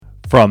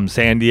From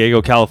San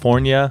Diego,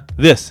 California,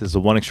 this is the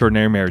One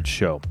Extraordinary Marriage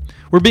Show,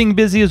 where being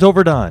busy is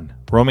overdone,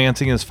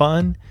 romancing is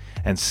fun,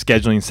 and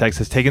scheduling sex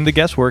has taken the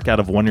guesswork out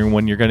of wondering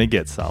when you're going to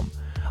get some.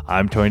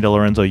 I'm Tony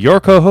DeLorenzo,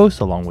 your co-host,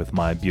 along with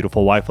my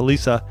beautiful wife,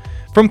 Elisa.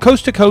 From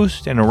coast to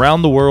coast and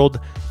around the world,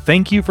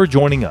 thank you for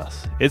joining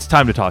us. It's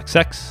time to talk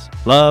sex,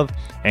 love,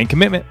 and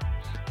commitment.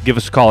 Give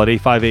us a call at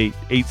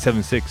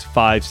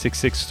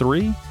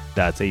 858-876-5663.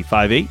 That's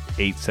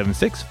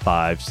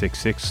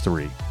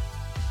 858-876-5663.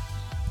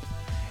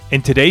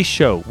 In today's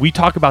show, we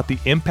talk about the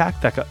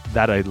impact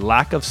that a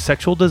lack of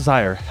sexual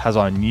desire has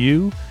on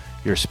you,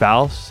 your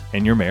spouse,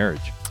 and your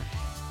marriage.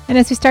 And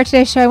as we start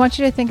today's show, I want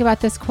you to think about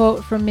this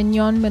quote from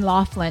Mignon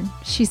McLaughlin.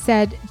 She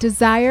said,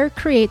 "Desire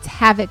creates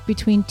havoc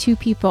between two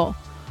people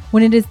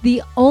when it is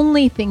the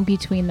only thing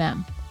between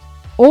them,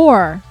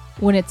 or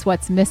when it's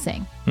what's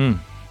missing." And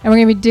we're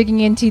going to be digging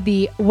into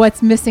the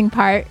what's missing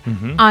part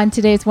on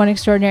today's One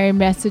Extraordinary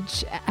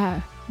Marriage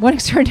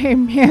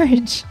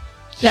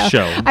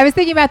show. I was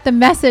thinking about the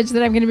message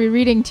that I'm going to be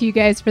reading to you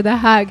guys for the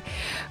hug.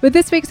 But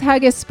this week's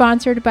hug is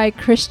sponsored by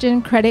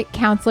Christian Credit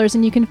Counselors,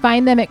 and you can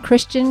find them at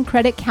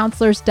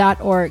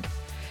christiancreditcounselors.org.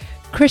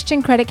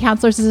 Christian Credit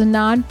Counselors is a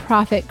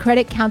nonprofit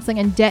credit counseling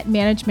and debt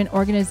management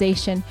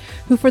organization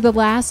who for the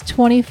last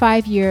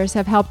 25 years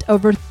have helped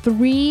over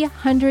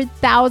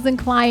 300,000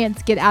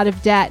 clients get out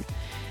of debt.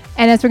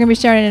 And as we're going to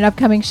be sharing in an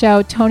upcoming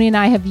show, Tony and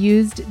I have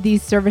used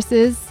these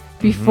services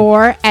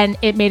before, and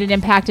it made an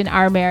impact in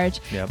our marriage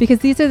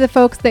because these are the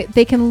folks that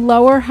they can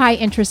lower high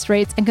interest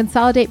rates and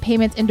consolidate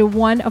payments into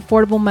one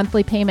affordable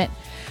monthly payment.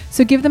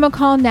 So give them a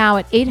call now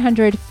at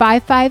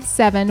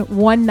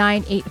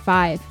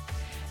 800-557-1985.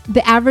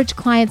 The average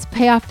clients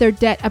pay off their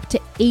debt up to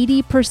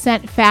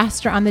 80%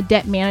 faster on the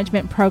debt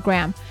management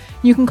program.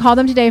 You can call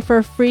them today for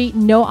a free,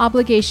 no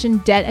obligation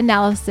debt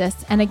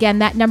analysis. And again,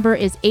 that number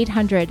is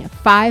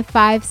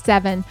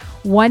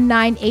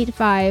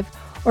 800-557-1985.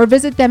 Or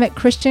visit them at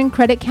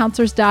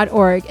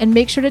christiancreditcounselors.org and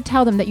make sure to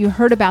tell them that you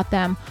heard about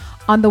them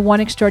on the One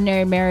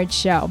Extraordinary Marriage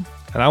Show.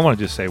 And I want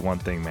to just say one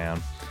thing,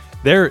 man.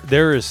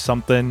 There is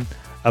something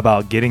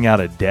about getting out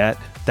of debt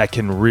that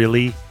can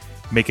really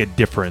make a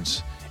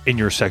difference in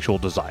your sexual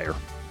desire.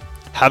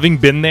 Having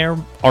been there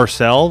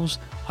ourselves,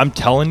 I'm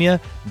telling you,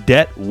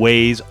 debt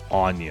weighs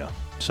on you.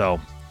 So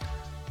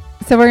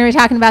we're going to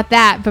be talking about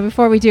that. But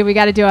before we do, we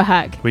got to do a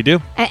hug. We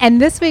do. And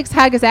this week's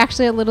hug is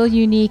actually a little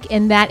unique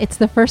in that it's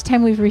the first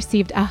time we've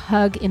received a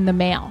hug in the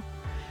mail.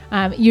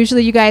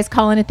 Usually you guys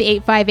call in at the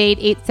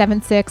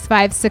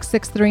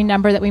 858-876-5663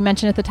 number that we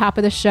mentioned at the top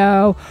of the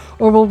show,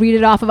 or we'll read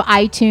it off of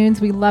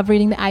iTunes. We love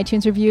reading the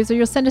iTunes reviews, or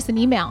you'll send us an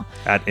email.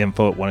 At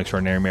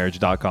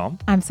info@oneextraordinarymarriage.com.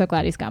 I'm so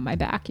glad he's got my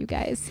back, you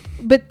guys.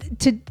 But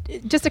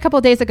just a couple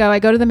of days ago, I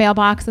go to the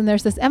mailbox and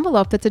there's this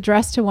envelope that's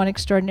addressed to One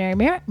Extraordinary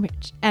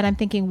Marriage. And I'm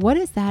thinking, what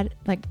is that?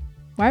 Like,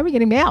 why are we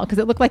getting mail? Because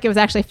it looked like it was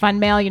actually fun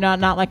mail,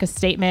 not like a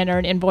statement or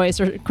an invoice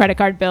or credit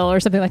card bill or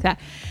something like that.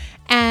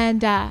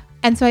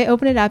 And so I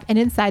open it up, and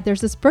inside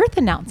there's this birth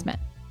announcement.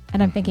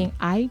 And I'm thinking,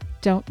 I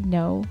don't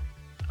know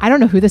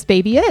who this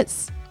baby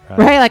is,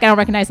 right? Like, I don't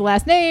recognize the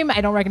last name. I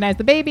don't recognize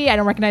the baby. I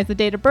don't recognize the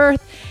date of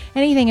birth,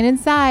 anything. And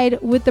inside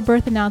with the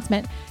birth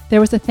announcement,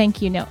 there was a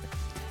thank you note.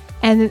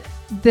 And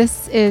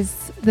this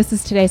is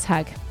today's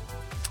hug.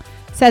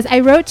 It says,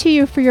 "I wrote to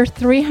you for your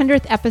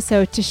 300th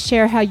episode to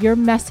share how your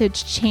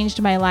message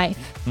changed my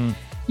life.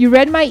 You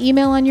read my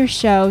email on your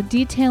show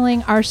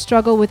detailing our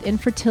struggle with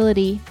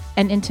infertility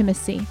and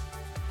intimacy."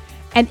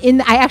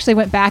 And I actually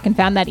went back and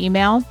found that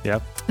email.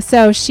 Yep.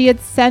 So she had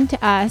sent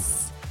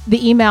us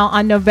the email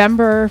on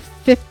November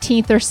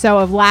 15th or so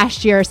of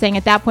last year, saying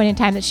at that point in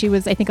time that she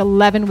was, I think,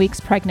 11 weeks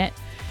pregnant.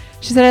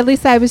 She said,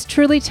 "Elisa, I was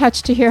truly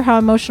touched to hear how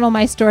emotional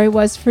my story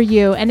was for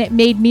you, and it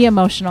made me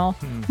emotional,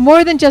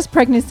 more than just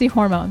pregnancy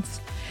hormones.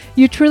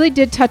 You truly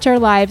did touch our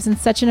lives in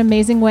such an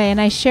amazing way, and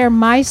I share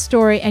my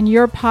story and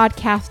your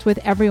podcast with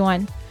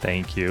everyone.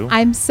 Thank you.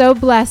 I'm so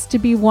blessed to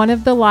be one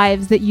of the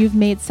lives that you've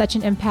made such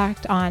an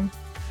impact on.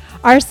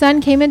 Our son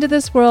came into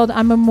this world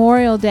on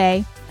Memorial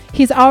Day.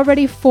 He's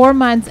already 4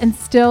 months and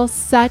still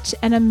such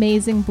an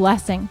amazing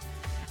blessing.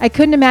 I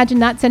couldn't imagine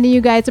not sending you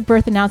guys a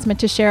birth announcement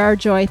to share our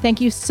joy. Thank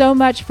you so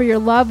much for your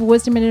love,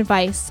 wisdom, and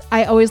advice.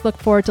 I always look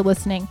forward to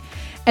listening."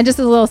 And just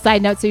as a little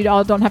side note, so you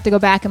all don't have to go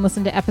back and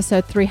listen to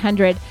episode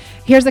 300,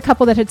 here's a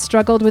couple that had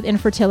struggled with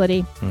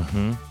infertility.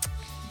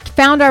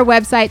 Found our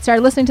website,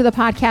 started listening to the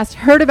podcast,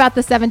 heard about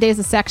the 7 Days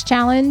of Sex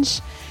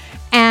Challenge,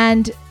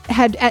 and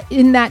had,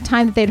 in that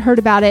time that they'd heard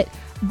about it,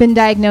 been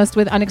diagnosed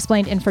with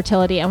unexplained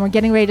infertility, and we're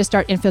getting ready to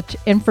start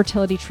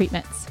infertility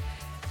treatments.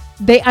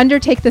 They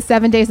undertake the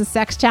 7 Days of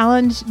Sex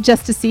Challenge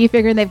just to see,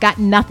 figuring they've got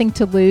nothing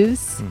to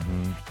lose.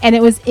 And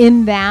it was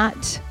in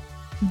that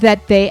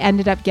they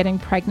ended up getting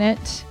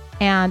pregnant.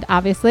 And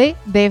obviously,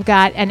 they've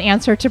got an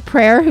answer to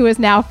prayer who is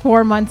now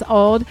 4 months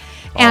old.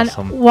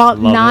 Awesome. And while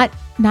not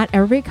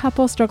every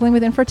couple struggling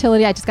with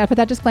infertility, I just got to put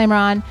that disclaimer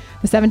on,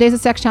 the 7 Days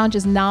of Sex Challenge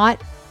is not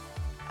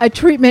a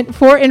treatment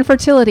for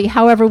infertility.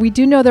 However, we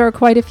do know there are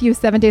quite a few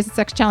 7 Days of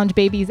Sex Challenge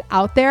babies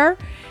out there.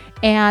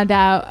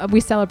 And we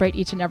celebrate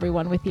each and every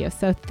one with you.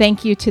 So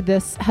thank you to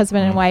this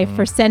husband and wife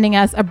for sending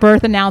us a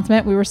birth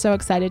announcement. We were so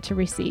excited to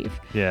receive.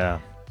 Yeah.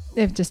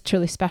 It's just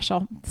truly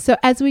special. So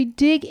as we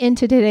dig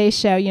into today's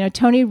show,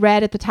 Tony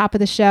read at the top of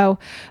the show,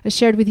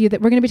 shared with you that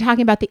we're going to be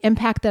talking about the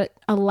impact that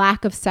a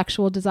lack of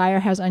sexual desire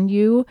has on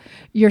you,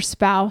 your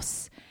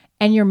spouse,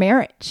 and your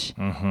marriage.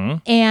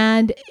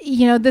 And,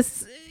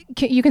 this,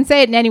 you can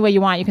say it in any way you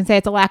want. You can say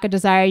it's a lack of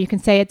desire. You can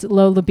say it's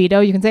low libido.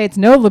 You can say it's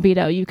no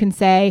libido. You can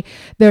say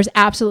there's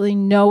absolutely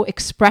no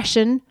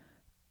expression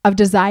of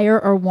desire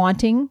or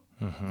wanting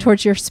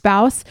towards your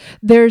spouse.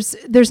 There's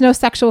no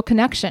sexual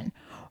connection.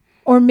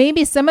 Or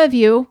maybe some of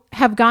you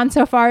have gone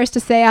so far as to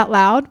say out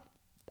loud,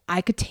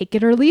 I could take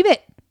it or leave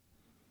it.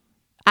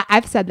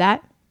 I've said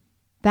that.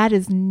 That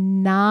is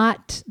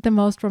not the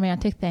most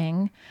romantic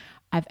thing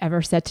I've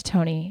ever said to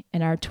Tony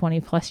in our 20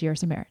 plus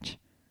years of marriage.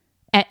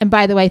 And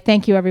by the way,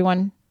 thank you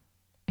everyone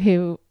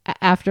who,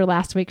 after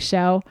last week's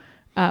show,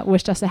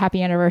 wished us a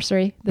happy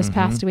anniversary this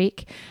past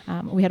week.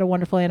 We had a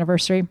wonderful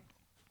anniversary.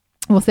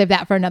 We'll save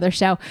that for another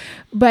show.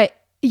 But,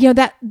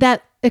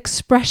 that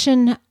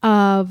expression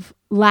of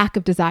lack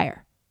of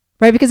desire,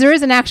 right? Because there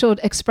is an actual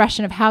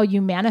expression of how you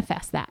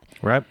manifest that.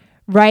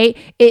 Right?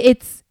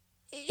 It's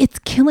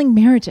killing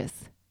marriages.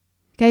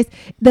 Guys,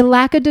 the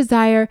lack of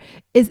desire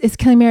is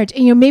killing marriage.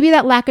 And, maybe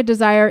that lack of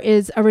desire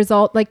is a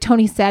result, like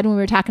Tony said when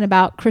we were talking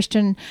about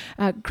Christian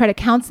credit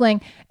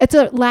counseling, it's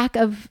a lack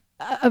of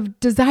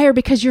desire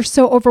because you're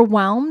so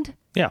overwhelmed.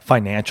 Yeah.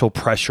 Financial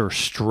pressure,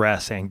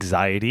 stress,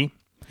 anxiety.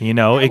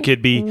 It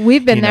could be...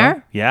 We've been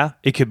there. Yeah.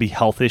 It could be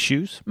health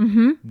issues.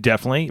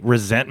 Definitely.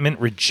 Resentment,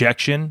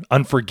 rejection,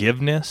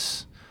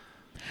 unforgiveness.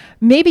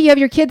 Maybe you have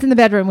your kids in the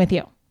bedroom with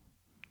you.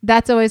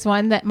 That's always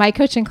one that my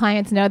coaching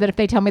clients know that if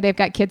they tell me they've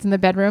got kids in the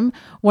bedroom,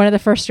 one of the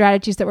first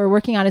strategies that we're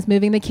working on is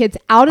moving the kids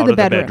out of the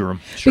bedroom.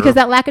 Sure. Because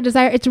that lack of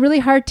desire, it's really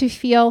hard to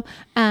feel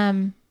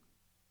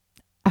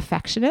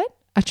affectionate,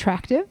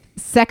 attractive,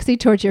 sexy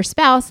towards your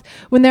spouse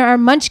when there are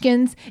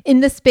munchkins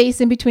in the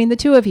space in between the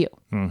two of you.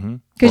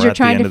 Because you're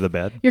trying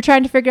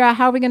to figure out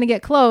how are we going to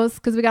get close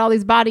because we got all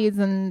these bodies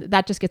and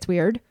that just gets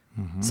weird.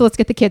 So let's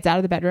get the kids out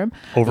of the bedroom.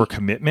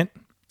 Overcommitment.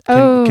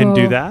 Can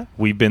do that.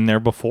 We've been there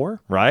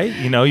before, right?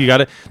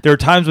 There are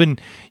times when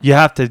you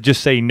have to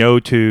just say no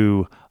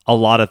to a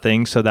lot of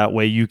things so that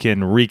way you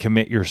can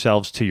recommit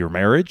yourselves to your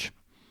marriage.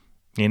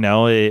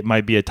 It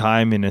might be a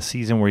time in a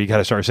season where you got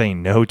to start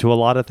saying no to a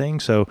lot of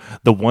things. So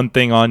the one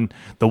thing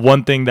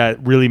that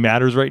really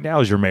matters right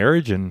now is your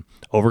marriage, and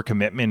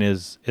overcommitment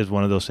is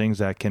one of those things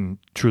that can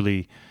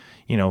truly,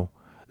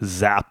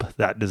 zap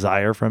that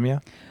desire from you.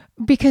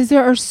 Because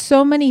there are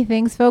so many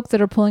things, folks,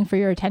 that are pulling for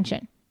your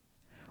attention.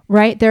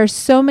 Right? There are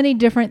so many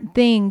different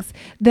things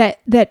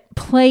that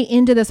play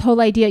into this whole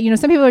idea.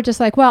 Some people are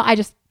just like, well,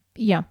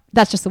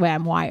 that's just the way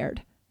I'm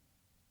wired.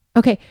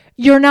 Okay.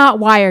 You're not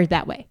wired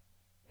that way.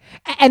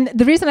 And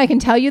the reason I can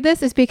tell you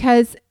this is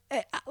because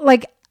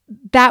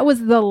that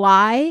was the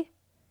lie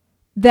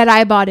that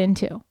I bought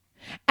into.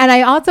 And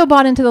I also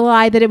bought into the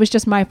lie that it was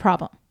just my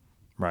problem.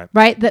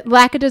 Right. That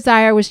lack of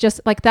desire was just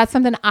that's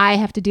something I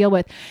have to deal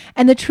with.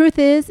 And the truth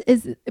is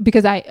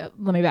because let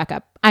me back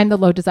up. I'm the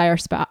lower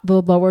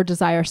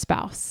desire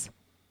spouse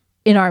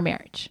in our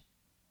marriage.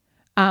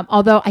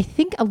 Although I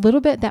think a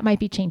little bit that might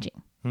be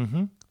changing.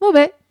 A little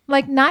bit,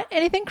 not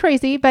anything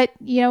crazy, but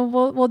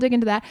we'll dig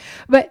into that.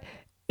 But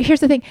here's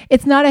the thing.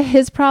 It's not a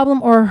his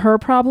problem or her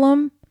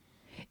problem.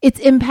 It's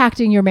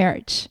impacting your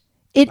marriage.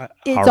 It's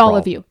all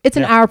of you. It's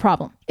our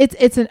problem.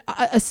 It's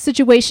a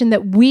situation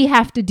that we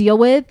have to deal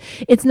with.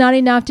 It's not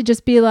enough to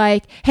just be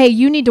like, hey,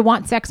 you need to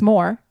want sex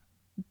more.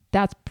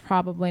 That's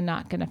probably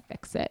not going to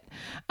fix it.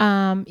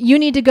 You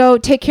need to go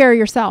take care of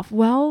yourself.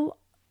 Well,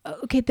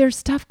 okay, there's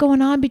stuff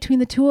going on between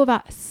the two of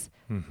us,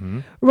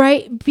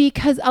 right?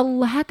 Because a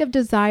lack of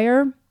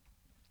desire,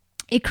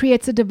 it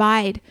creates a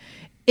divide.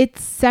 It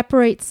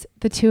separates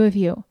the two of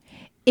you.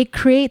 It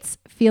creates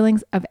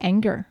feelings of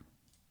anger.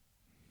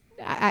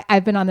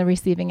 I've been on the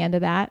receiving end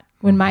of that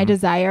when my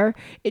desire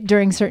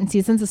during certain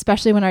seasons,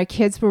 especially when our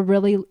kids were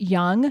really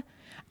young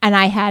and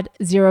I had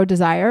zero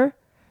desire,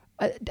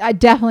 I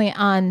definitely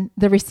on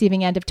the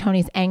receiving end of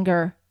Tony's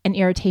anger and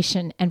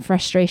irritation and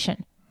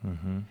frustration.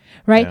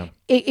 Right.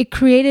 Yeah. It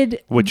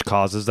created. Which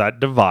causes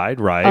that divide,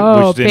 right?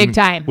 Oh, big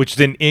time. Which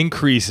then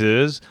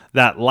increases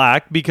that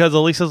lack because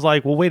Elisa's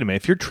like, well, wait a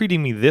minute. If you're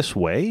treating me this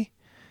way,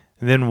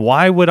 then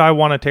why would I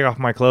want to take off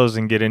my clothes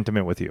and get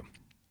intimate with you?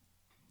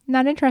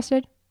 Not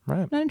interested.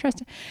 Right. Not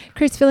interested.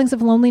 Creates feelings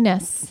of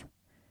loneliness,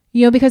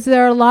 because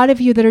there are a lot of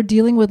you that are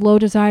dealing with low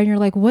desire and you're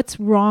like, what's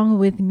wrong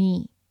with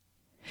me?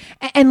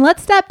 And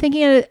let's stop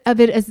thinking of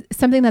it as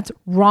something that's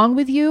wrong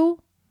with you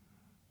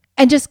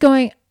and just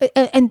going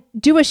and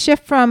do a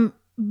shift from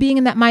being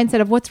in that mindset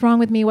of what's wrong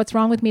with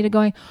me to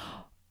going,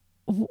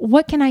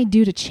 what can I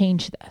do to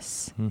change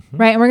this?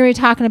 Right. And we're going to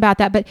be talking about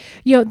that. But,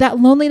 that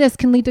loneliness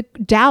can lead to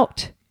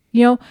doubt,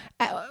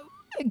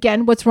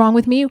 again, what's wrong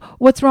with me?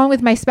 What's wrong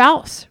with my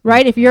spouse,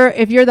 right? If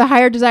you're the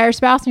higher desire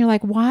spouse and you're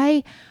like,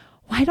 why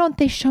why don't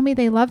they show me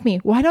they love me?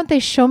 Why don't they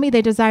show me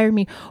they desire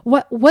me?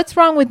 What's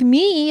wrong with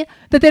me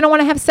that they don't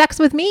want to have sex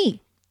with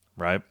me?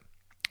 Right.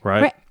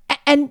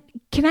 And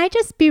can I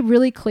just be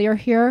really clear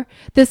here?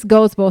 This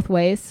goes both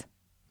ways,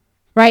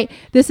 right?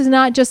 This is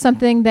not just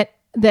something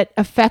that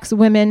affects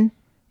women,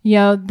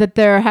 that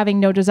they're having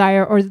no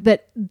desire, or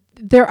that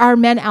there are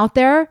men out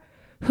there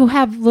who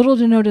have little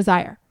to no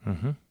desire.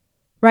 Mm-hmm.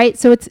 Right?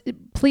 So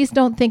please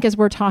don't think as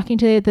we're talking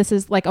today, this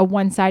is like a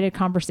one-sided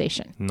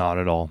conversation. Not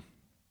at all.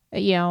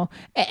 And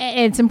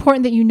it's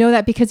important that you know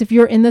that, because if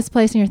you're in this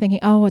place and you're thinking,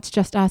 oh, it's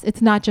just us,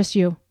 it's not just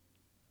you,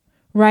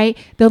 right?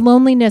 The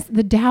loneliness,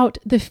 the doubt,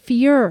 the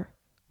fear,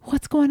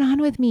 what's going on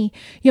with me?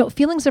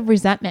 Feelings of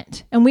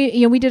resentment. And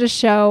we did a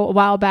show a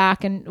while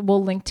back, and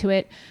we'll link to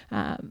it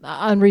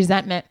on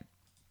resentment.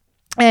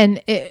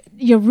 And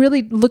you're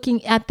really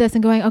looking at this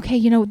and going, okay,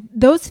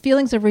 those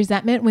feelings of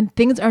resentment when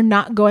things are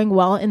not going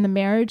well in the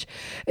marriage,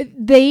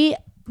 they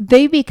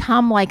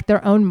become like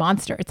their own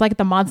monster. It's like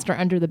the monster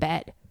under the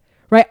bed,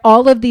 right?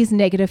 All of these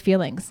negative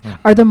feelings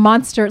are the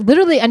monster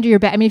literally under your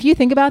bed. I mean, if you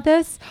think about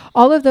this,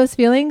 all of those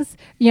feelings,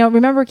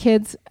 remember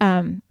kids,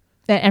 and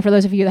for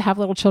those of you that have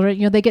little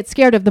children, they get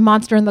scared of the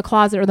monster in the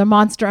closet or the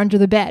monster under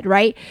the bed,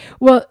 right?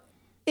 Well,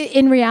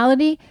 in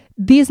reality,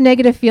 these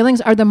negative feelings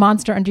are the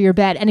monster under your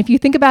bed. And if you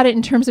think about it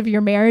in terms of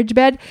your marriage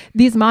bed,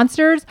 these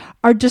monsters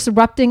are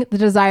disrupting the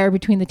desire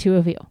between the two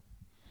of you.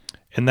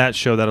 In that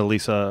show that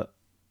Elisa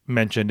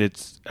mentioned,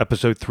 it's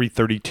episode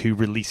 332,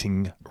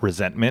 Releasing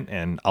Resentment.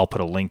 And I'll put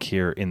a link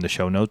here in the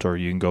show notes, or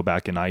you can go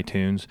back in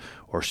iTunes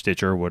or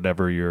Stitcher,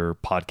 whatever your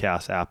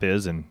podcast app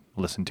is, and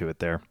listen to it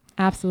there.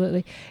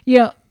 Absolutely.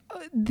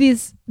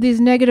 These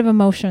negative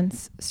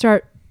emotions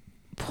start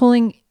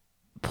pulling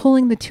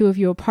the two of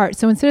you apart.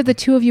 So instead of the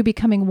two of you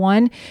becoming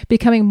one,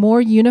 becoming more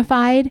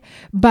unified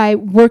by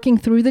working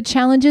through the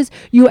challenges,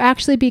 you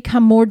actually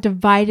become more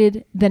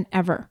divided than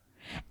ever.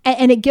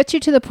 And it gets you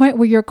to the point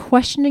where you're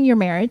questioning your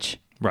marriage.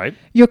 Right.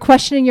 You're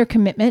questioning your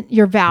commitment,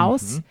 your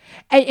vows,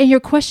 and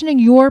you're questioning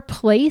your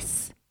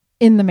place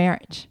in the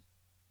marriage.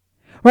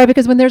 Right?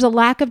 Because when there's a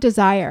lack of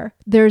desire,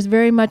 there's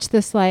very much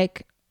this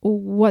like,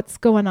 what's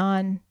going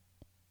on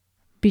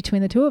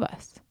between the two of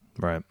us?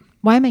 Right.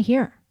 Why am I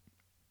here?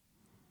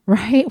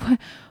 Right?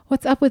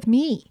 What's up with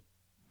me?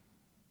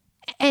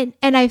 And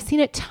I've seen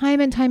it time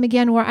and time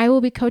again where I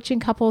will be coaching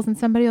couples and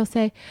somebody will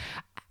say,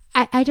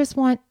 I just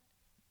want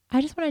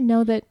to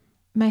know that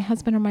my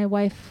husband or my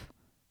wife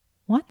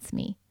wants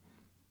me.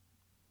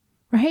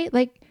 Right?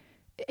 Like,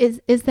 is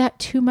that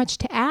too much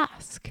to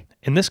ask?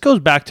 And this goes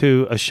back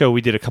to a show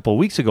we did a couple of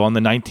weeks ago on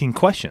the 19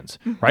 questions,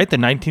 right? The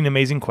 19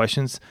 amazing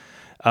questions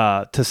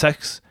to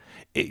sex.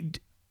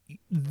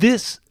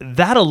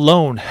 That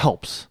alone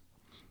helps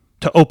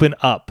to open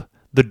up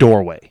the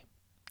doorway,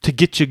 to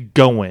get you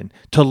going,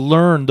 to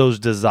learn those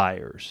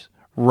desires,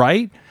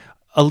 right?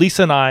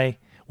 Elisa and I,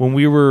 when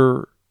we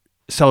were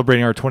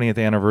celebrating our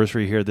 20th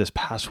anniversary here this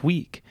past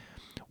week,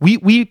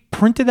 we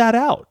printed that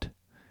out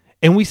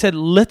and we said,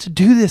 let's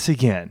do this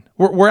again.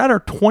 We're at our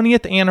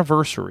 20th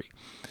anniversary.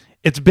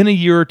 It's been a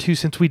year or two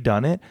since we've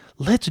done it.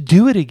 Let's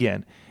do it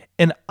again.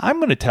 And I'm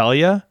going to tell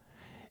you,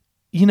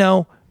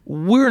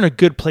 we're in a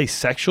good place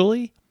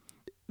sexually.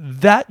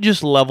 That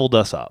just leveled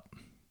us up.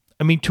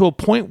 I mean, to a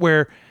point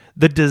where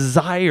the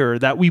desire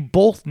that we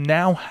both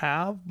now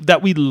have,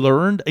 that we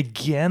learned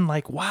again,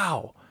 like,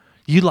 wow,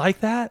 you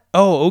like that?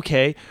 Oh,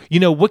 okay.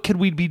 What could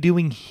we be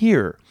doing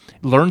here?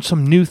 Learn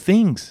some new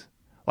things.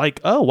 Like,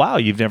 oh, wow,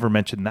 you've never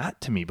mentioned that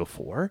to me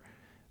before.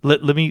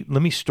 Let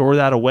me store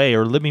that away,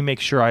 or let me make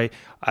sure I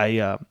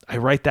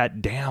write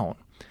that down.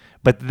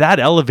 But that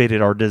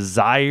elevated our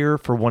desire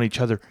for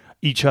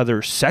each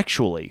other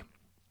sexually.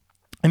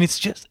 And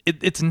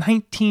it's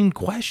 19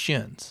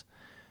 questions.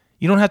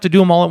 You don't have to do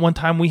them all at one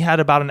time. We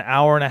had about an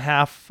hour and a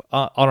half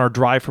on our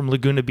drive from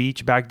Laguna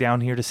Beach back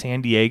down here to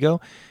San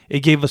Diego. It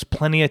gave us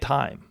plenty of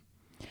time.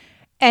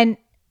 And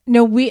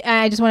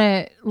I just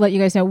want to let you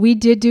guys know, we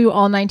did do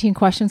all 19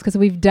 questions because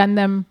we've done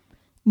them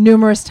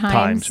numerous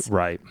times,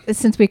 right,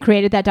 since we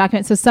created that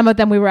document. So some of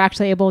them we were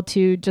actually able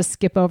to just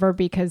skip over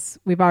because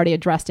we've already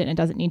addressed it and it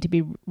doesn't need to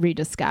be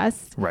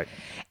rediscussed. Right.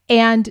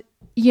 And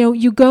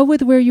you go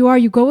with where you are,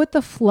 you go with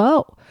the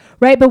flow,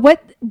 right? But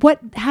what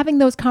having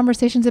those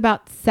conversations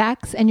about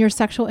sex and your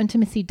sexual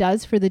intimacy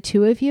does for the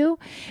two of you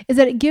is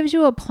that it gives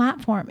you a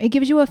platform. It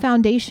gives you a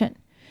foundation.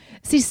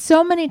 See,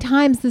 so many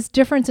times this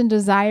difference in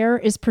desire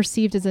is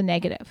perceived as a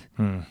negative,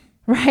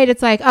 right?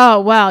 It's like, oh,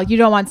 well, you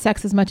don't want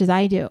sex as much as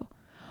I do.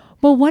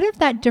 Well, what if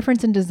that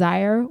difference in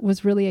desire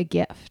was really a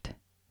gift,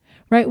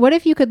 right? What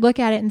if you could look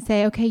at it and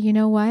say, okay, you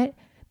know what?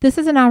 This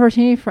is an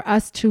opportunity for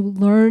us to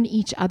learn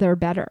each other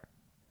better,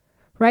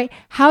 right?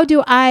 How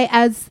do I,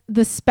 as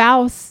the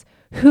spouse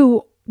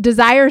who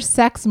desires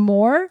sex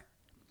more,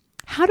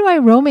 how do I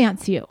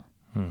romance you?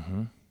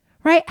 Mm-hmm.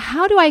 Right?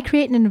 How do I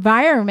create an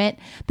environment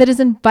that is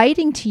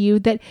inviting to you,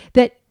 that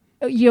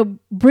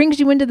brings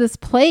you into this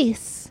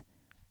place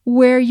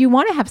where you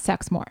want to have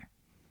sex more?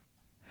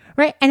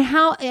 Right? And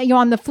how,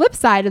 on the flip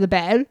side of the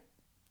bed,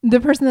 the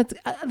person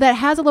that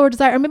has a lower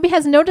desire, or maybe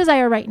has no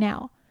desire right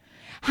now,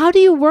 How do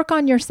you work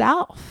on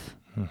yourself?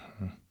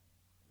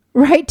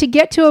 Right? To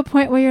get to a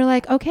point where you're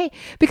like, okay,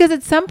 because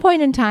at some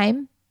point in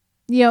time,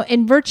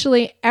 in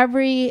virtually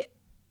every,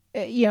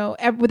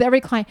 with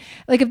every client,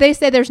 like if they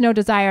say there's no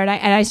desire and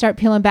I start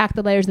peeling back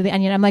the layers of the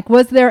onion, I'm like,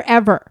 was there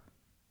ever?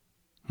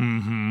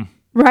 Mm-hmm.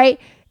 Right?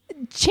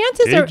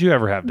 Chances are, did you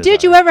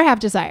ever have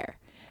desire?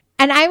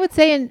 And I would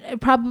say in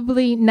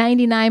probably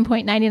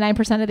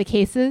 99.99% of the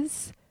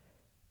cases,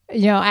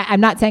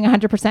 I'm not saying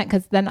 100%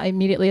 because then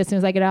immediately as soon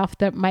as I get off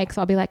the mics,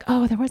 I'll be like,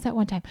 oh, there was that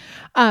one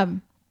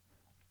time.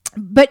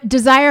 But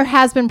desire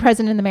has been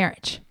present in the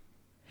marriage.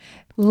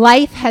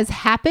 Life has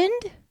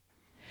happened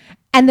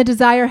and the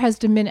desire has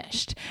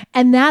diminished.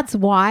 And that's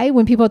why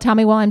when people tell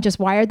me, well, I'm just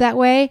wired that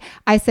way,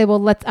 I say, well,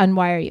 let's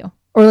unwire you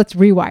or let's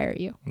rewire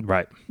you.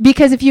 Right.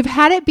 Because if you've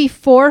had it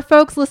before,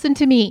 folks, listen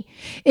to me.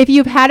 If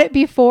you've had it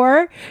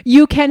before,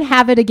 you can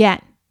have it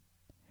again.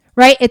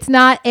 Right? It's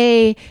not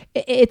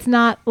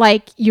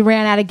like you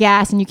ran out of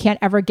gas and you can't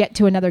ever get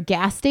to another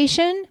gas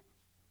station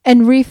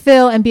and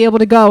refill and be able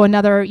to go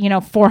another,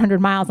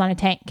 400 miles on a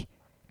tank.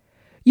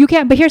 You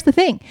can't, but here's the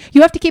thing.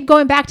 You have to keep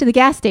going back to the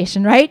gas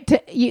station, right?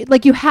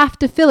 You have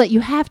to fill it. You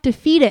have to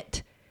feed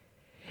it.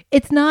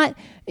 It's not,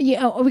 we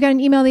got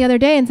an email the other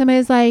day and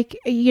somebody's like,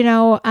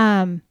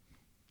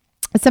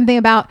 something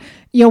about,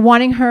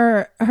 wanting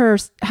her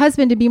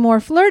husband to be more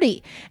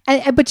flirty.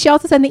 But she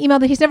also said in the email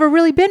that he's never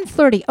really been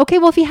flirty. Okay,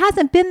 well, if he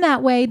hasn't been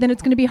that way, then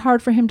it's going to be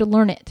hard for him to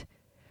learn it.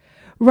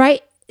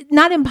 Right?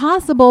 Not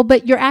impossible,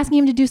 but you're asking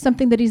him to do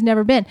something that he's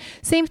never been.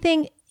 Same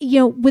thing,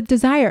 with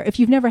desire. If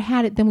you've never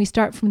had it, then we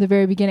start from the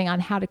very beginning on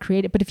how to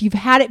create it. But if you've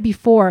had it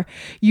before,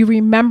 you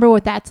remember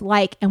what that's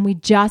like, and we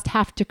just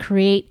have to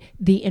create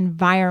the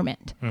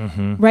environment,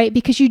 right?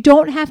 Because you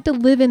don't have to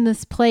live in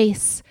this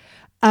place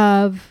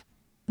of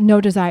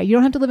no desire. You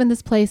don't have to live in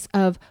this place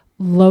of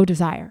low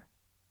desire.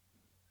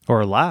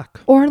 Or lack.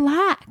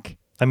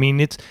 I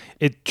mean,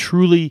 it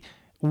truly,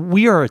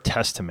 we are a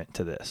testament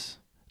to this.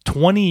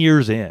 20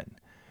 years in,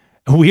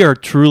 we are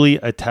truly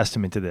a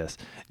testament to this.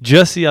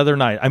 Just the other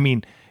night, I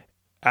mean,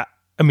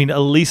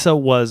 Elisa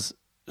was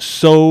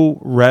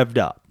so revved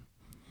up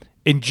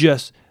and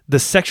just the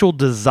sexual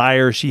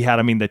desire she had.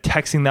 I mean, the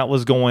texting that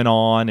was going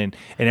on and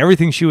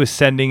everything she was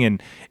sending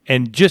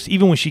and just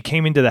even when she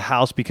came into the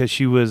house because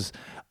she was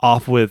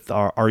off with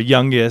our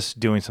youngest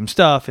doing some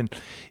stuff, and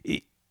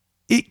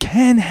it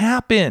can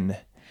happen.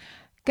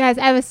 Guys,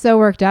 I was so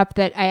worked up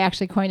that I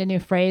actually coined a new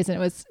phrase, and it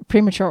was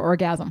premature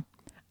orgasm.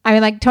 I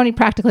mean, like Tony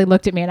practically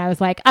looked at me and I was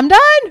like, I'm done.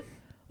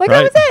 Like, right.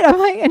 That was it. I'm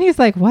like, and he's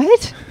like,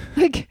 what?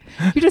 Like,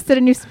 you just set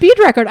a new speed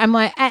record. I'm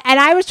like, and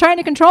I was trying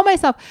to control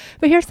myself.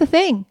 But here's the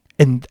thing.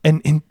 And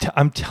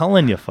I'm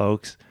telling you,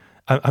 folks,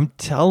 I'm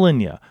telling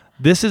you,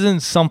 this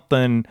isn't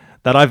something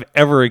that I've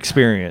ever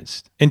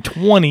experienced in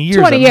 20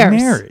 years of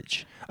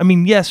marriage. I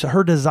mean, yes,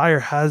 her desire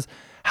has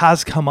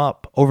come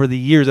up over the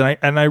years.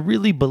 And I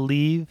really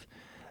believe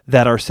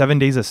that our 7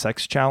 days of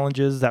sex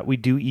challenges that we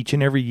do each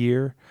and every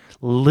year,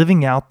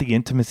 living out the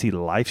intimacy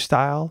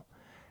lifestyle,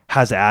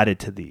 has added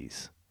to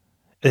these.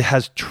 It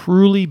has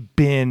truly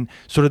been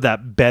sort of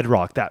that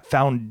bedrock, that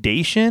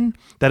foundation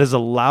that has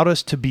allowed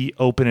us to be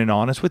open and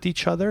honest with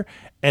each other.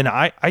 And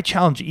I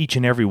challenge each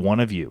and every one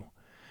of you,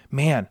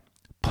 man,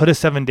 put a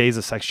 7 days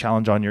of sex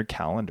challenge on your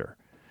calendar.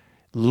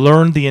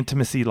 Learn the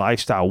intimacy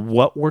lifestyle,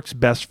 what works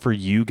best for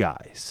you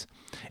guys.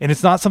 And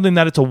it's not something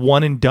that it's a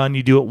one and done.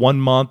 You do it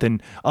 1 month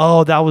and,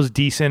 oh, that was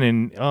decent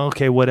and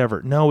okay,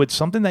 whatever. No, it's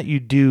something that you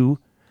do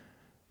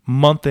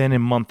month in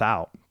and month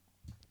out.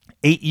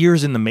 8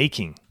 years in the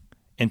making,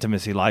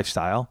 intimacy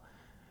lifestyle.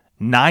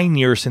 9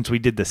 years since we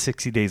did the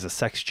 60 days of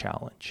sex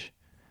challenge.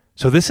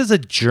 So this is a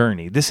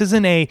journey. This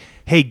isn't a,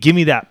 hey, give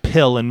me that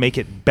pill and make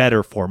it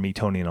better for me,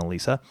 Tony and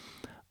Elisa.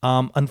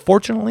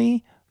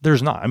 Unfortunately,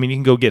 there's not. I mean, you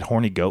can go get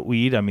horny goat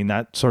weed. I mean,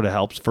 that sort of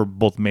helps for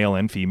both male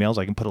and females.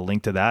 I can put a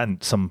link to that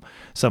and some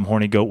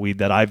horny goat weed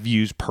that I've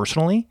used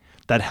personally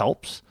that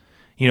helps.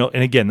 And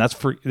again,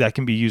 that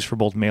can be used for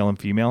both male and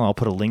female. And I'll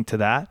put a link to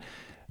that.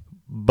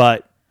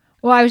 But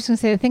well, I was just going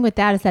to say the thing with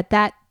that is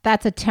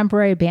that's a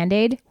temporary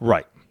Band-Aid.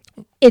 Right.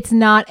 It's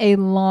not a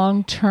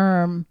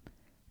long-term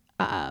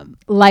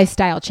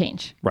lifestyle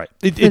change. Right.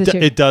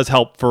 It does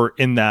help for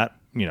in that,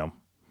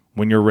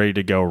 when you're ready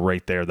to go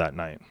right there that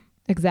night.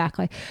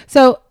 Exactly.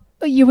 So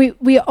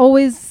we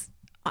always,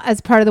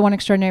 as part of the One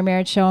Extraordinary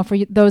Marriage Show, and for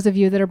those of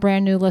you that are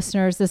brand new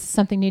listeners, this is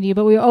something new to you,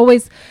 but we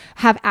always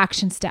have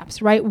action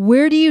steps, right?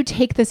 Where do you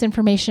take this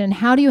information and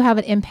how do you have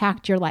it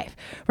impact your life,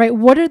 right?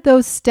 What are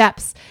those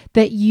steps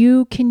that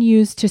you can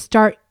use to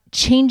start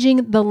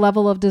changing the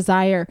level of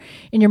desire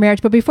in your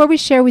marriage? But before we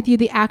share with you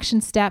the action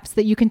steps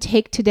that you can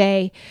take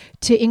today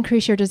to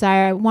increase your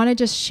desire, I want to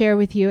just share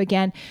with you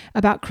again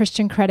about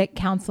Christian Credit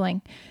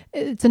Counseling.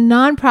 It's a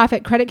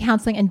nonprofit credit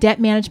counseling and debt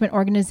management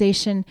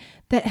organization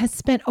that has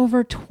spent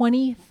over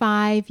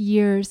 25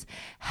 years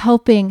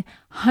helping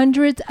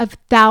hundreds of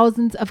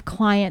thousands of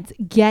clients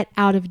get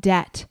out of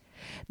debt.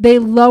 They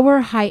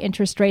lower high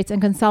interest rates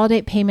and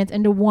consolidate payments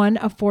into one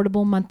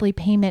affordable monthly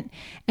payment.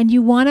 And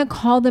you want to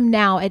call them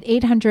now at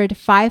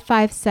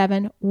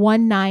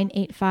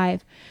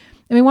 800-557-1985.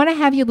 And we want to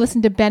have you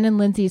listen to Ben and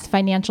Lindsay's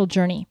financial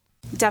journey.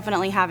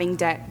 Definitely having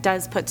debt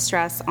does put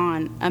stress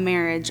on a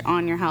marriage,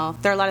 on your health.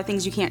 There are a lot of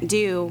things you can't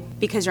do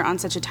because you're on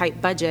such a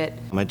tight budget.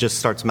 It just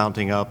starts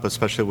mounting up,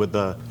 especially with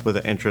the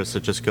interest.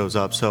 It just goes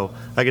up. So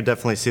I could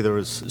definitely see there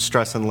was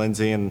stress in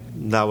Lindsay, and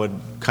that would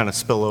kind of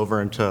spill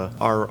over into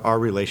our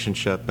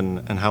relationship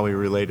and how we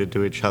related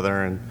to each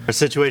other. And our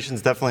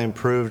situation's definitely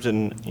improved.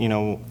 And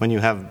when you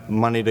have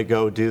money to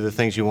go do the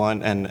things you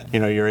want, and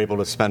you're able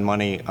to spend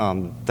money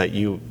that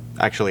you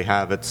actually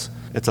have, it's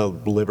a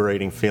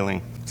liberating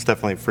feeling. It's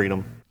definitely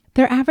freedom.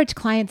 Their average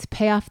clients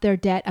pay off their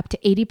debt up to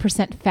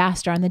 80%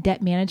 faster on the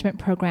debt management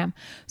program.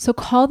 So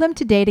call them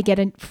today to get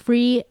a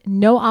free,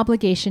 no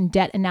obligation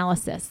debt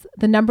analysis.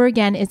 The number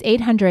again is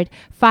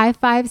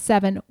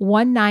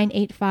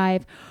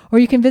 800-557-1985, or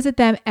you can visit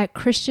them at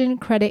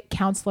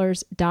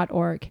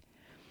christiancreditcounselors.org.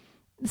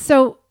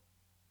 So,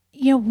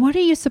 what are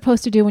you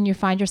supposed to do when you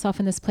find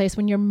yourself in this place,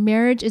 when your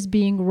marriage is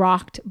being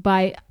rocked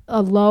by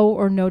a low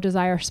or no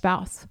desire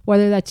spouse,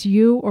 whether that's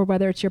you or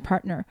whether it's your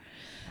partner?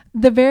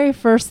 The very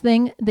first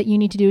thing that you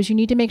need to do is you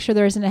need to make sure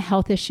there isn't a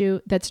health issue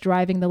that's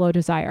driving the low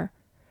desire.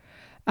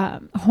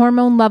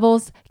 Hormone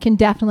levels can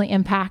definitely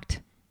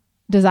impact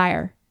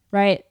desire,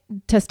 right?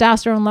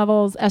 Testosterone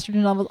levels,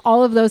 estrogen levels,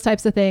 all of those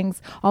types of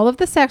things, all of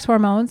the sex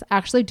hormones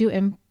actually do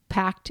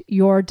impact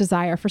your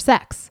desire for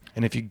sex.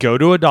 And if you go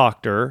to a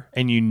doctor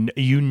and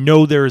you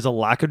know there is a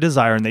lack of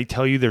desire and they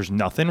tell you there's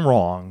nothing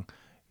wrong,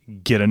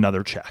 get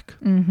another check.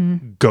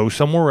 Mm-hmm. Go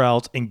somewhere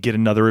else and get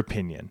another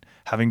opinion.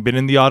 Having been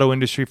in the auto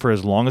industry for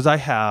as long as I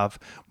have,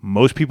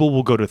 most people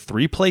will go to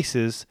 3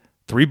 places,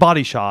 3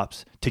 body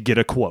shops to get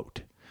a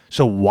quote.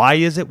 So why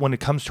is it when it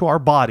comes to our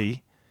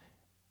body,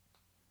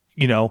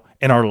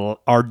 and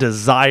our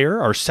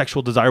desire, our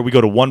sexual desire, we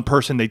go to one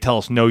person, they tell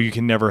us, no, you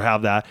can never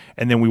have that.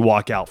 And then we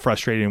walk out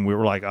frustrated and we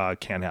were like, it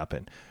can't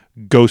happen.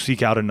 Go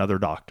seek out another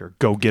doctor.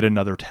 Go get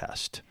another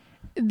test.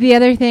 The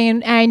other thing,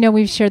 and I know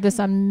we've shared this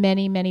on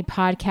many, many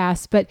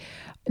podcasts, but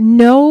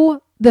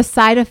know the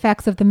side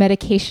effects of the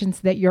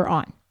medications that you're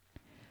on.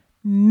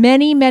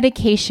 Many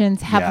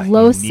medications have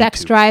low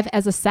sex drive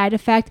as a side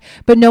effect,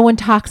 but no one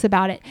talks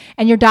about it.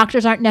 And your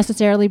doctors aren't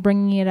necessarily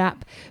bringing it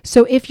up.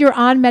 So if you're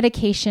on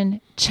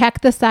medication,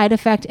 check the side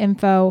effect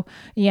info.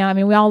 We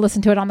all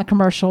listen to it on the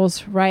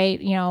commercials,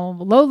 right?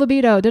 Low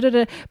libido,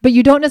 but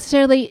you don't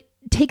necessarily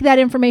take that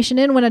information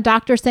in when a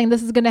doctor's saying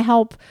this is going to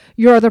help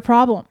your other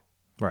problem.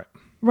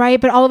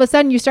 Right. But all of a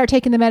sudden you start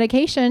taking the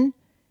medication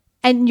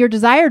and your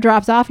desire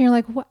drops off and you're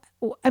like, what?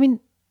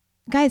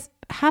 Guys,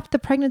 half the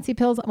pregnancy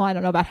pills, well, I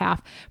don't know about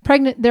half.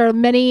 There are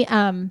many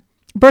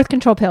birth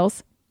control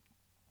pills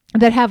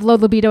that have low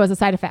libido as a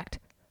side effect.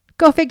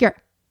 Go figure.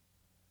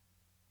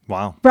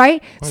 Wow.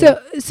 Right? Oh, yeah.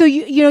 So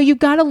you've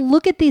got to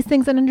look at these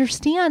things and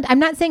understand. I'm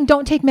not saying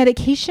don't take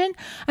medication.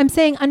 I'm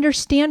saying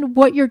understand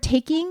what you're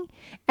taking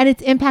and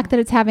its impact that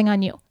it's having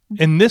on you.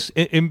 And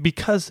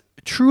because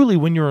truly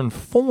when you're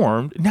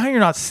informed, now you're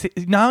not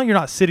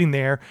sitting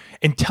there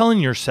and telling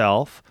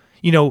yourself,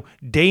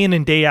 day in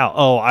and day out,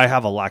 oh, I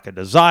have a lack of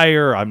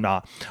desire. I'm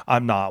not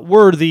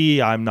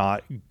worthy. I'm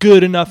not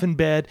good enough in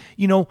bed,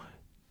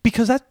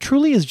 because that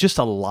truly is just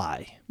a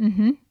lie.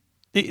 Mm-hmm.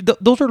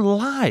 Those are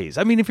lies.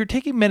 If you're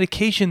taking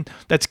medication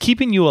that's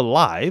keeping you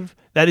alive,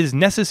 that is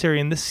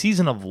necessary in this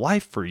season of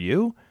life for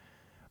you,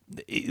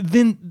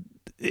 then,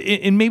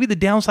 and maybe the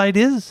downside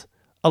is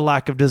a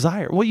lack of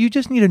desire. Well, you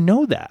just need to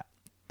know that.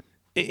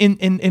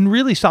 And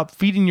really stop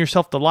feeding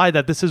yourself the lie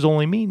that this is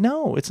only me.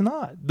 No, it's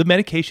not. The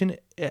medication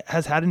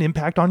has had an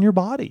impact on your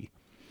body.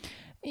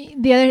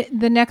 The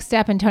next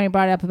step, and Tony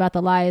brought it up about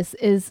the lies,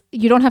 is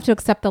you don't have to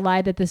accept the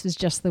lie that this is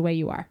just the way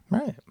you are.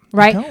 Right?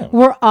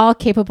 We're all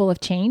capable of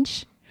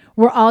change.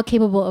 We're all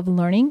capable of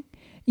learning.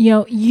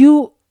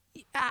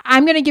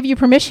 I'm going to give you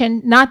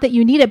permission, not that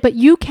you need it, but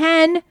you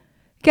can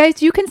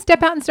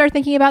step out and start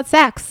thinking about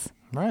sex.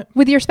 Right.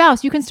 With your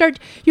spouse. You can start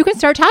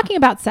talking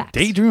about sex.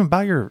 Daydream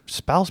about your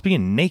spouse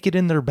being naked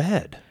in their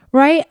bed.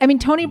 Right?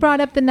 Tony brought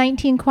up the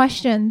 19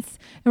 questions,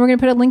 and we're going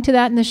to put a link to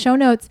that in the show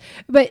notes.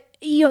 But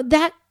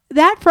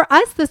that for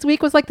us this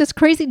week was like this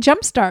crazy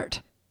jump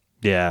start.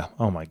 Yeah.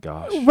 Oh my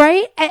gosh.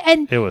 Right?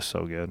 And it was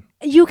so good.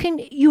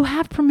 You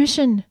have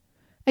permission.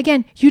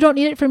 Again, you don't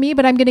need it from me,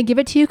 but I'm going to give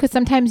it to you because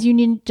sometimes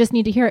you just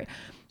need to hear it.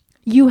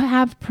 You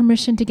have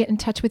permission to get in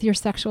touch with your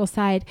sexual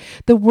side.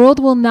 The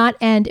world will not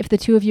end if the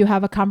two of you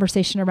have a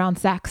conversation around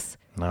sex.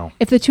 No.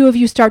 If the two of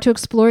you start to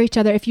explore each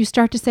other, if you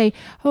start to say,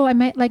 oh, I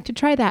might like to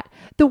try that,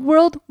 the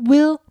world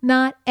will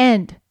not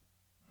end.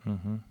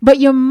 Mm-hmm. But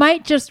you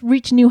might just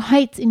reach new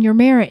heights in your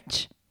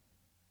marriage.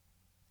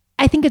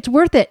 I think it's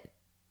worth it.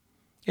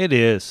 It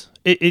is.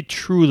 It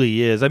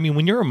truly is.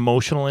 When your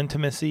emotional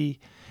intimacy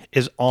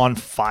is on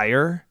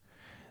fire,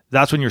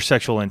 that's when your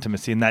sexual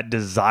intimacy and that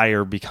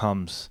desire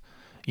becomes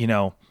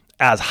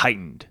as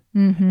heightened.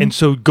 Mm-hmm. And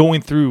so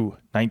going through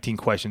 19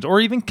 questions, or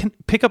even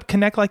pick up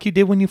Connect like you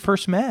did when you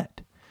first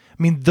met.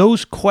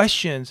 Those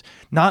questions,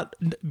 not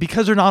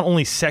because they're not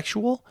only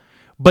sexual,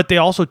 but they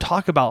also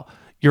talk about,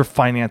 your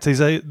finances.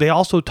 They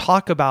also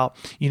talk about,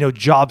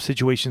 job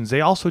situations.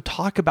 They also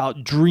talk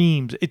about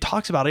dreams. It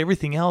talks about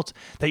everything else,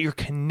 that you're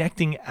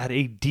connecting at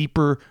a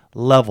deeper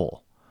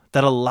level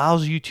that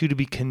allows you to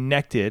be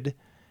connected,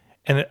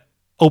 and it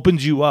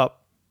opens you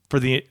up for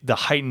the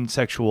heightened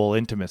sexual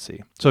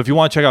intimacy. So if you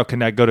want to check out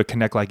Connect, go to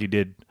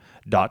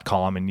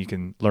connectlikeyoudid.com and you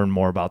can learn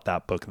more about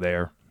that book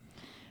there.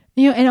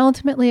 And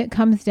ultimately it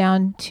comes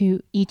down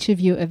to each of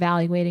you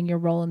evaluating your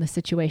role in the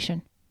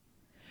situation.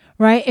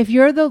 Right? If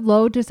you're the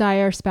low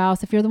desire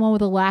spouse, if you're the one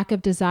with a lack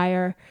of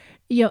desire,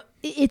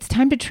 it's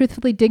time to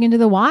truthfully dig into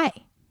the why.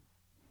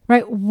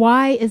 Right?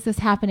 Why is this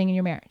happening in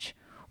your marriage?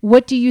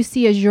 What do you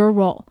see as your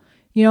role?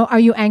 Are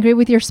you angry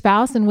with your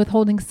spouse and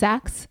withholding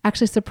sex,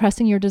 actually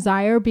suppressing your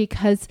desire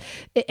because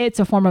it's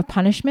a form of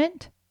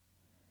punishment?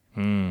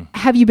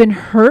 Have you been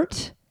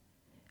hurt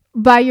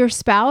by your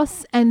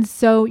spouse and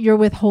so you're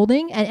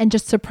withholding and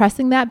just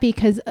suppressing that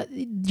because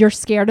you're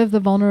scared of the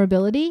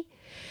vulnerability?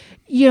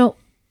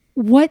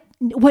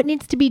 What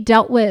needs to be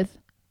dealt with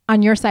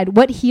on your side?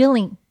 What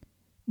healing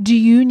do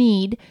you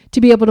need to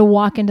be able to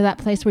walk into that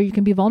place where you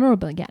can be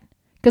vulnerable again?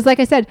 Because like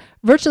I said,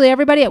 virtually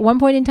everybody at one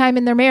point in time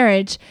in their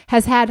marriage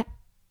has had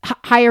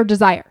higher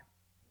desire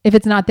if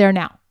it's not there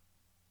now.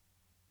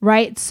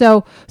 Right?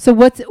 So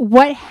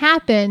what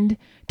happened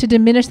to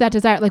diminish that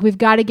desire? Like, we've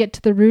got to get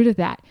to the root of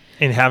that.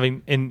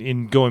 And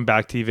in going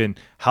back to even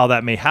how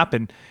that may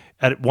happen,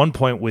 at one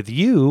point with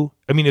you,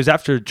 it was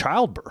after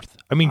childbirth.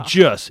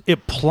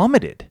 It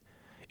plummeted.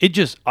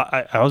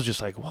 I was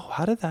just like, whoa,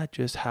 how did that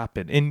just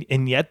happen?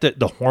 And yet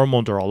the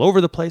hormones are all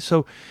over the place.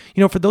 So,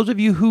 for those of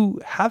you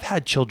who have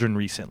had children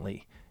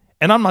recently,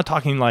 and I'm not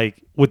talking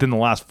like within the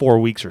last 4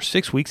 weeks or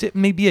 6 weeks, it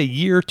may be a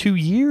year, 2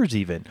 years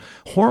even.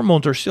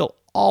 Hormones are still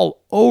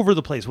all over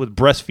the place with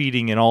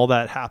breastfeeding and all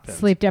that happens.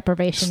 Sleep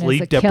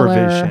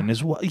deprivation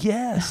as well.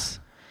 Yes.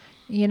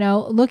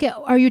 Look at,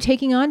 are you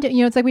taking on,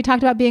 it's like we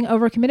talked about being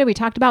overcommitted. We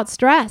talked about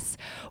stress.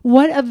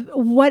 What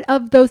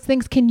of those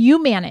things can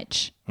you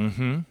manage?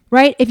 Mm-hmm.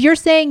 Right? If you're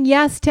saying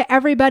yes to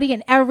everybody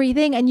and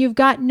everything and you've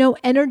got no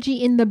energy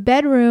in the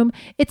bedroom,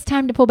 it's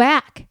time to pull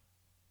back.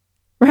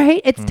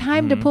 Right? It's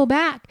time to pull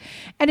back.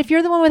 And if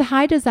you're the one with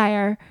high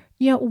desire,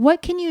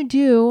 what can you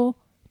do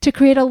to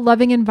create a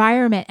loving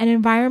environment, an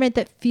environment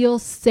that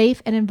feels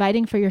safe and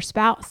inviting for your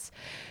spouse?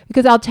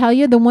 Because I'll tell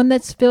you, the one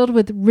that's filled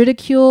with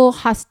ridicule,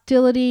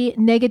 hostility,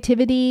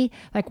 negativity,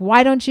 like,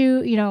 why don't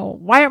you,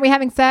 why aren't we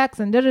having sex?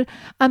 And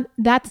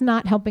that's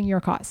not helping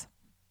your cause.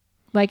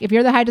 Like, if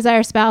you're the high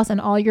desire spouse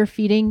and all you're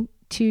feeding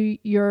to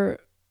your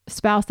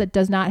spouse that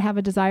does not have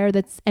a desire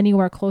that's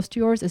anywhere close to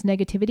yours is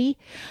negativity,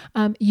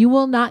 you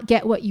will not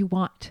get what you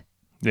want.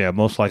 Yeah,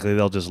 most likely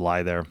they'll just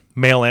lie there,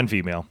 male and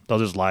female. They'll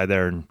just lie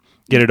there and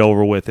get it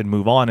over with and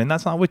move on. And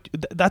that's not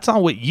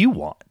what you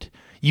want.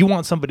 You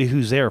want somebody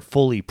who's there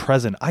fully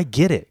present. I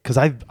get it, because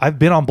I've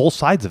been on both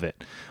sides of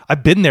it.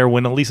 I've been there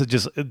when Elisa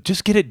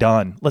just get it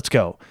done. Let's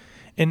go.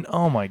 And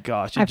oh my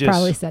gosh. I've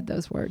probably said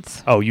those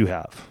words. Oh, you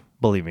have.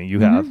 Believe me, you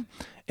have.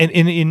 And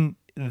in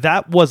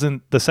that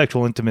wasn't the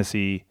sexual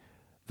intimacy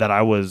that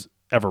I was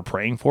ever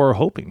praying for or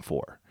hoping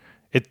for.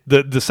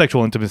 The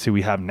sexual intimacy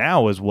we have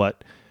now is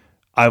what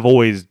I've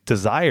always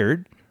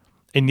desired.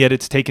 And yet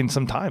it's taken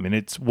some time. And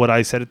it's what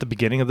I said at the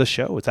beginning of the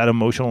show. It's that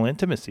emotional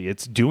intimacy.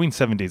 It's doing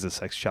 7 Days of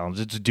Sex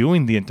Challenge. It's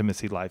doing the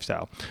intimacy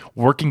lifestyle,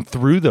 working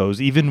through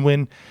those, even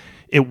when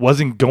it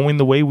wasn't going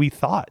the way we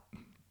thought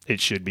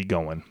it should be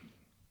going.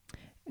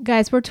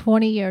 Guys, we're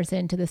 20 years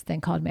into this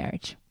thing called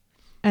marriage.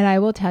 And I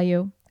will tell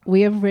you,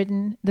 we have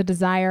ridden the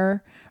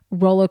desire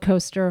roller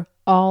coaster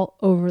all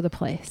over the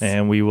place.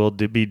 And we will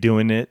be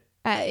doing it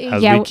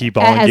as we keep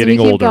on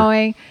getting older.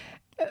 Going.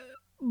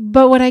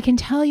 But what I can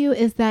tell you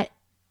is that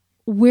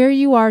where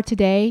you are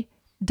today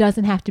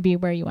doesn't have to be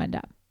where you end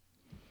up,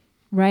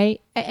 right?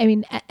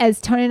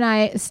 As Tony and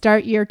I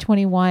start year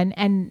 21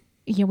 and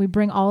we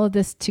bring all of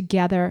this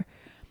together,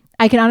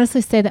 I can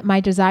honestly say that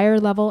my desire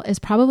level is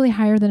probably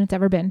higher than it's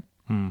ever been.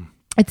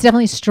 It's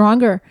definitely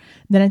stronger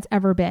than it's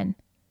ever been.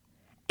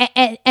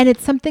 And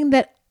it's something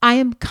that I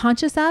am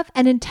conscious of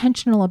and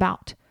intentional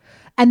about.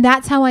 And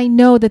that's how I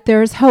know that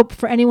there is hope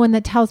for anyone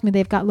that tells me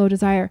they've got low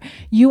desire.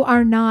 You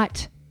are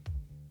not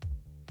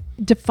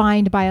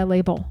defined by a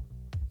label.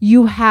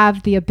 You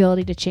have the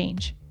ability to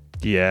change.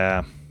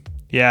 Yeah.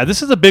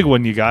 This is a big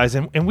one, you guys.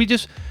 And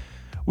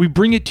we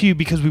bring it to you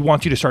because we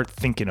want you to start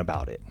thinking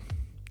about it.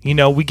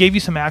 We gave you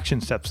some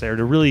action steps there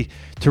to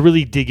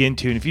really dig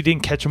into. And if you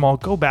didn't catch them all,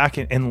 go back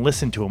and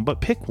listen to them.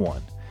 But pick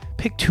one,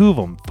 pick 2 of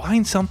them.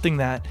 Find something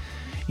that,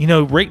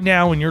 right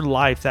now in your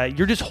life that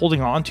you're just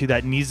holding on to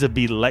that needs to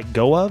be let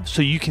go of,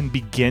 so you can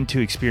begin to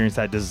experience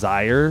that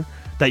desire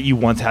that you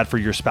once had for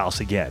your spouse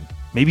again.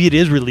 Maybe it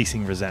is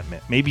releasing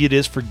resentment. Maybe it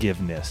is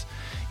forgiveness.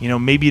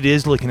 Maybe it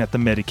is looking at the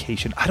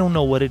medication. I don't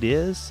know what it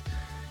is.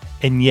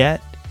 And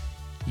yet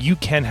you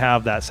can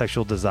have that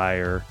sexual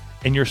desire,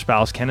 and your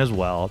spouse can as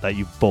well, that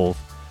you both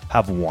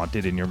have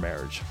wanted in your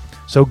marriage.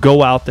 So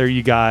go out there,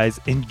 you guys,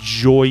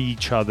 enjoy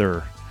each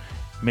other.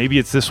 Maybe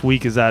it's this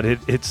week is that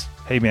it's,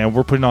 hey man,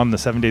 we're putting on the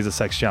 7 Days of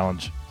Sex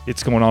Challenge.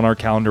 It's going on our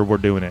calendar. We're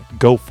doing it.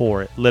 Go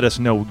for it. Let us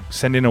know.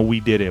 Send in a we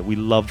did it. We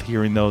love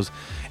hearing those,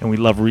 and we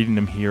love reading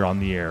them here on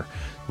the air.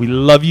 We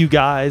love you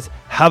guys.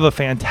 Have a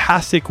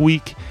fantastic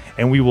week,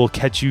 and we will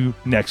catch you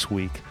next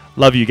week.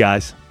 Love you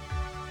guys.